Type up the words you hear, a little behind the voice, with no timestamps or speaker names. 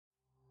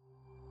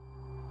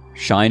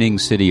Shining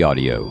City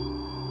Audio,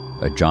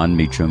 a Jon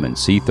Meacham and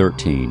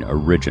C13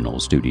 original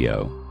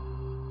studio.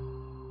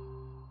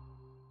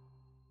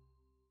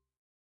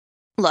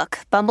 Look,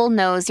 Bumble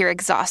knows you're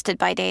exhausted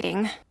by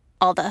dating.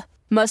 All the,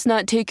 must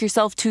not take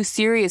yourself too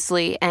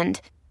seriously, and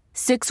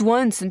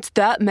 6'1" since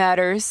that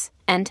matters,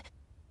 and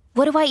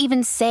what do I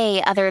even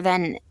say other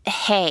than,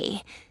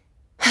 hey?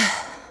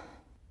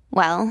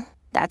 Well,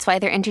 that's why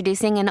they're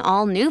introducing an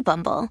all-new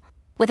Bumble,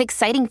 with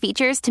exciting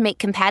features to make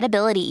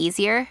compatibility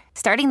easier,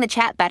 starting the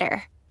chat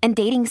better, and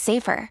dating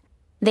safer.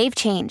 They've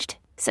changed,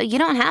 so you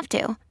don't have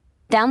to.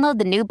 Download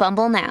the new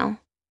Bumble now.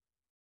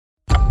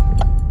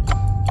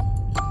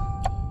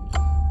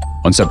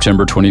 On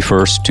September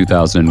 21st,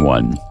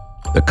 2001,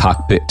 the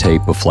cockpit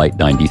tape of Flight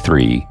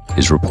 93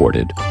 is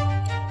reported.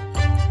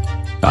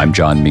 I'm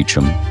Jon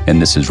Meacham, and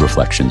this is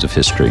Reflections of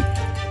History.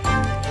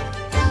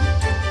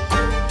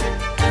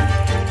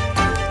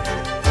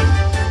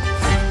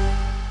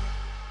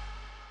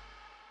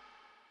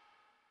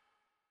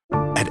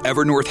 At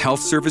Evernorth Health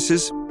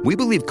Services, we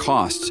believe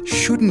costs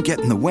shouldn't get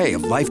in the way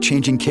of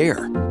life-changing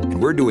care,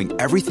 and we're doing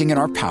everything in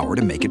our power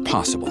to make it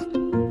possible.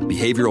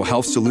 Behavioral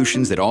health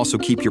solutions that also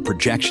keep your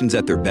projections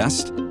at their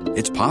best?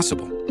 It's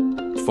possible.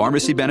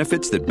 Pharmacy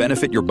benefits that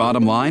benefit your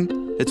bottom line?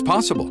 It's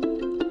possible.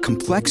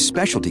 Complex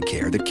specialty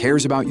care that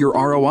cares about your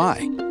ROI?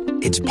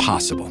 It's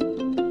possible.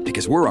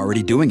 Because we're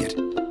already doing it.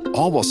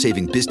 All while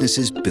saving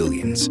businesses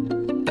billions.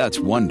 That's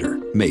Wonder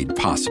made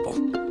possible.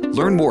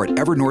 Learn more at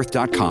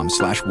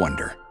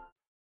evernorth.com/wonder.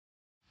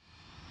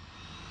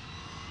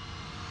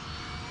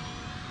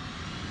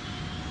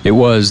 It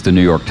was, the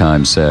New York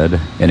Times said,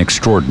 an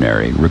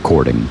extraordinary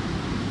recording.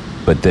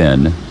 But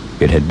then,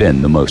 it had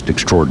been the most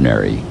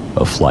extraordinary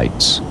of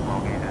flights.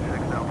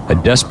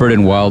 A desperate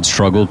and wild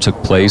struggle took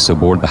place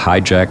aboard the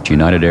hijacked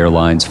United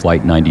Airlines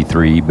Flight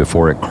 93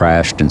 before it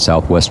crashed in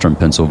southwestern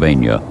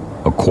Pennsylvania,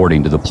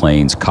 according to the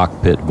plane's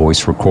cockpit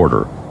voice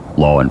recorder,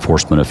 law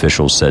enforcement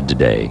officials said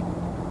today,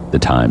 the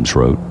Times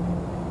wrote.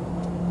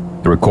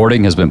 The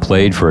recording has been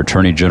played for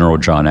Attorney General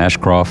John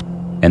Ashcroft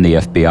and the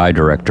FBI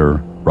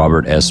Director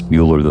Robert S.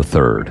 Mueller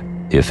III,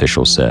 the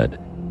official said.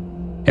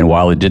 And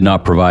while it did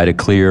not provide a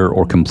clear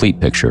or complete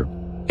picture,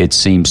 it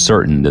seems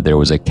certain that there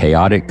was a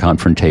chaotic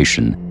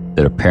confrontation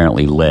that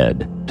apparently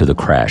led to the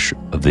crash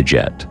of the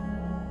jet.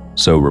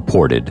 So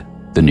reported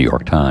the New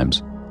York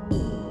Times.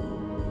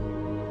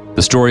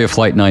 The story of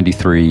Flight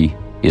 93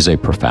 is a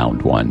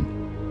profound one.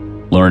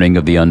 Learning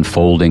of the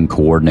unfolding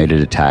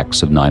coordinated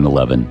attacks of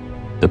 9/11,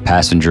 the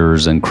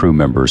passengers and crew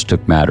members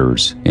took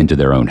matters into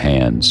their own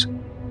hands.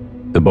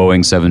 The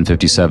Boeing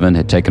 757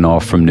 had taken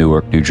off from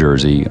Newark, New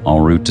Jersey,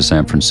 en route to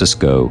San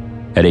Francisco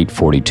at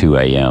 8:42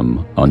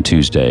 a.m. on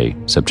Tuesday,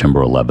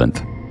 September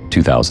 11th,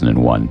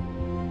 2001.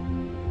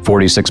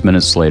 46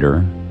 minutes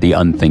later, the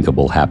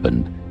unthinkable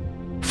happened.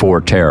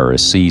 4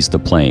 terrorists seized the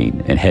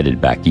plane and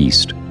headed back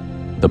east.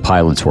 The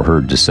pilots were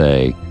heard to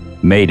say,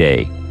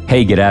 "Mayday,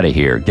 hey, get out of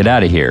here, get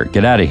out of here,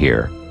 get out of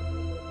here."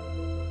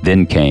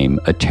 Then came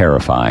a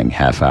terrifying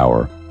half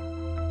hour.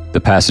 The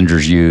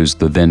passengers used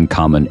the then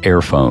common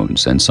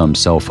airphones and some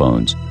cell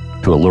phones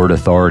to alert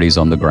authorities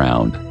on the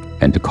ground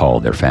and to call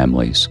their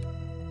families.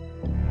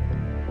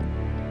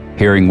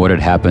 Hearing what had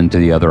happened to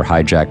the other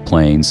hijacked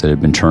planes that had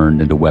been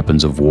turned into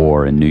weapons of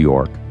war in New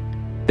York,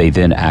 they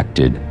then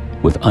acted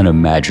with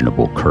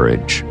unimaginable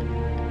courage.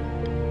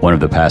 One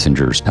of the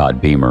passengers, Todd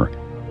Beamer,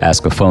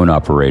 asked a phone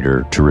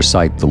operator to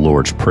recite the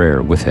Lord's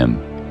Prayer with him.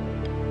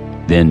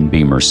 Then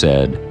Beamer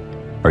said,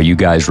 "Are you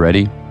guys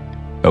ready?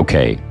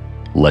 Okay,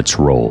 let's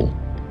roll."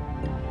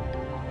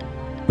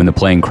 When the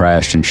plane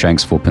crashed in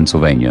Shanksville,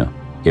 Pennsylvania,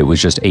 it was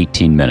just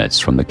 18 minutes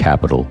from the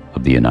capital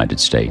of the United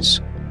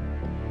States.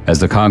 As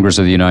the Congress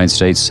of the United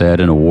States said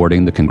in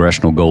awarding the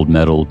Congressional Gold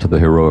Medal to the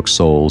heroic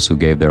souls who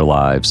gave their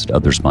lives that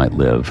others might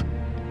live,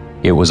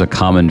 it was a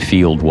common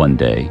field one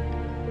day,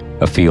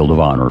 a field of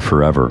honor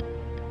forever.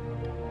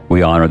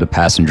 We honor the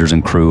passengers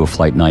and crew of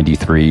Flight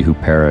 93 who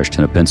perished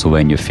in a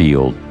Pennsylvania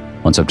field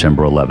on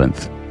September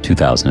 11th,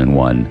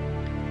 2001.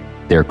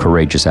 Their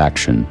courageous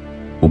action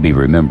will be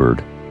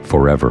remembered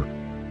forever.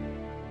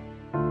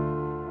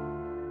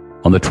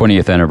 On the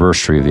 20th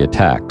anniversary of the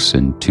attacks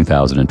in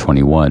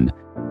 2021,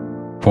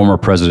 former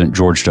President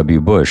George W.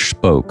 Bush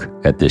spoke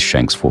at this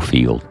Shanksville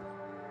field.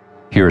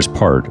 Here is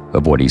part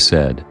of what he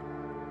said.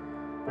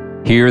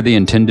 "Here the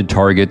intended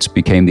targets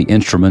became the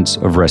instruments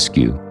of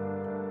rescue,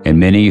 and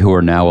many who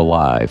are now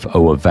alive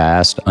owe a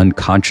vast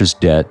unconscious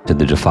debt to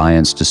the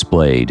defiance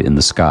displayed in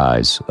the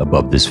skies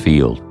above this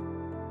field.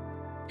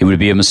 It would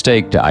be a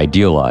mistake to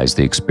idealize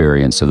the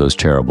experience of those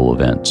terrible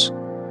events.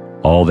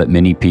 All that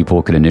many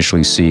people could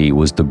initially see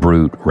was the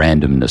brute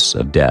randomness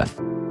of death.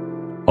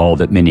 All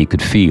that many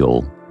could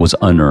feel was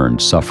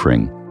unearned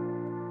suffering.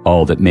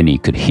 All that many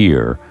could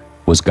hear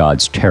was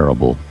God's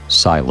terrible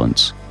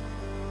silence.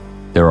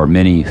 There are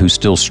many who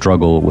still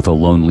struggle with a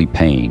lonely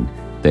pain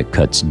that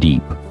cuts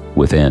deep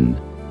within.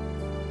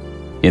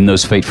 In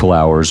those fateful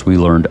hours, we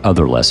learned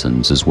other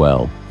lessons as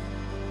well.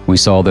 We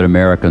saw that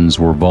Americans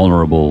were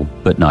vulnerable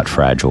but not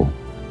fragile.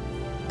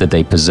 that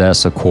they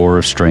possess a core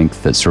of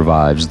strength that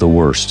survives the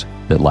worst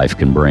that life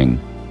can bring.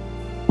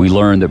 We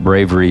learn that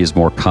bravery is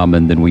more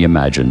common than we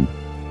imagine,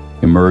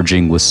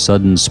 emerging with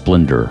sudden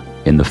splendor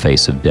in the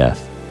face of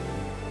death.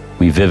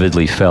 We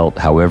vividly felt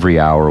how every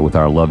hour with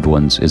our loved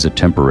ones is a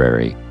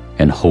temporary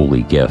and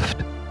holy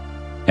gift,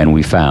 and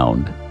we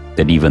found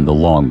that even the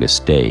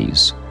longest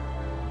days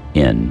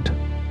end.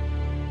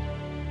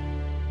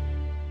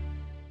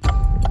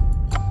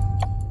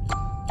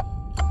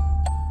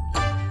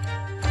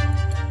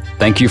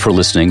 Thank you for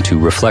listening to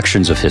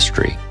Reflections of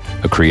History,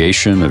 a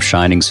creation of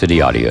Shining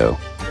City Audio,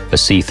 a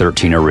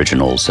C13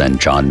 Originals and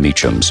John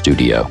Meacham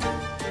studio.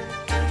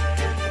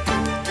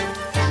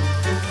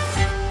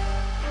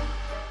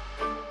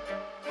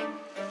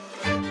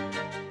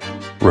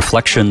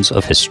 Reflections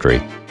of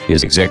History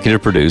is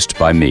executive produced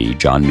by me,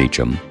 John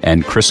Meacham,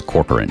 and Chris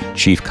Corcoran,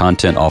 Chief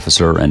Content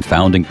Officer and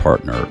founding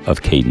partner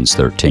of Cadence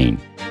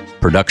 13.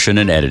 Production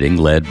and editing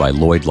led by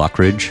Lloyd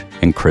Lockridge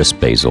and Chris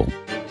Basil.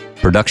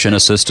 Production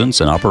assistance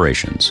and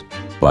operations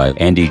by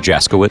Andy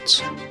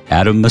Jaskowitz,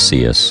 Adam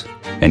Macias,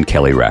 and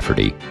Kelly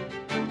Rafferty.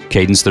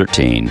 Cadence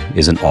 13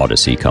 is an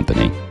Odyssey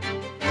company.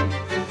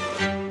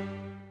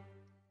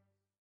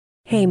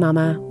 Hey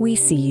Mama, we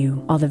see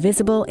you, all the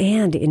visible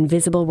and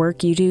invisible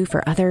work you do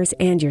for others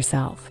and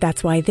yourself.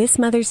 That's why this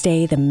Mother's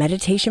Day, the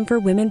Meditation for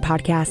Women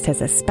podcast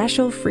has a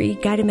special free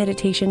guided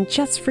meditation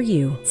just for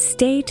you.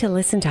 Stay to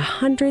listen to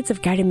hundreds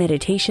of guided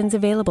meditations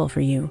available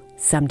for you.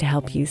 Some to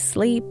help you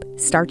sleep,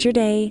 start your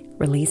day,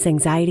 release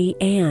anxiety,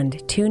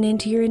 and tune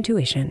into your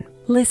intuition.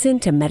 Listen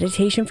to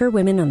Meditation for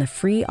Women on the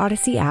free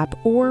Odyssey app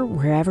or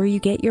wherever you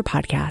get your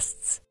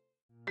podcasts.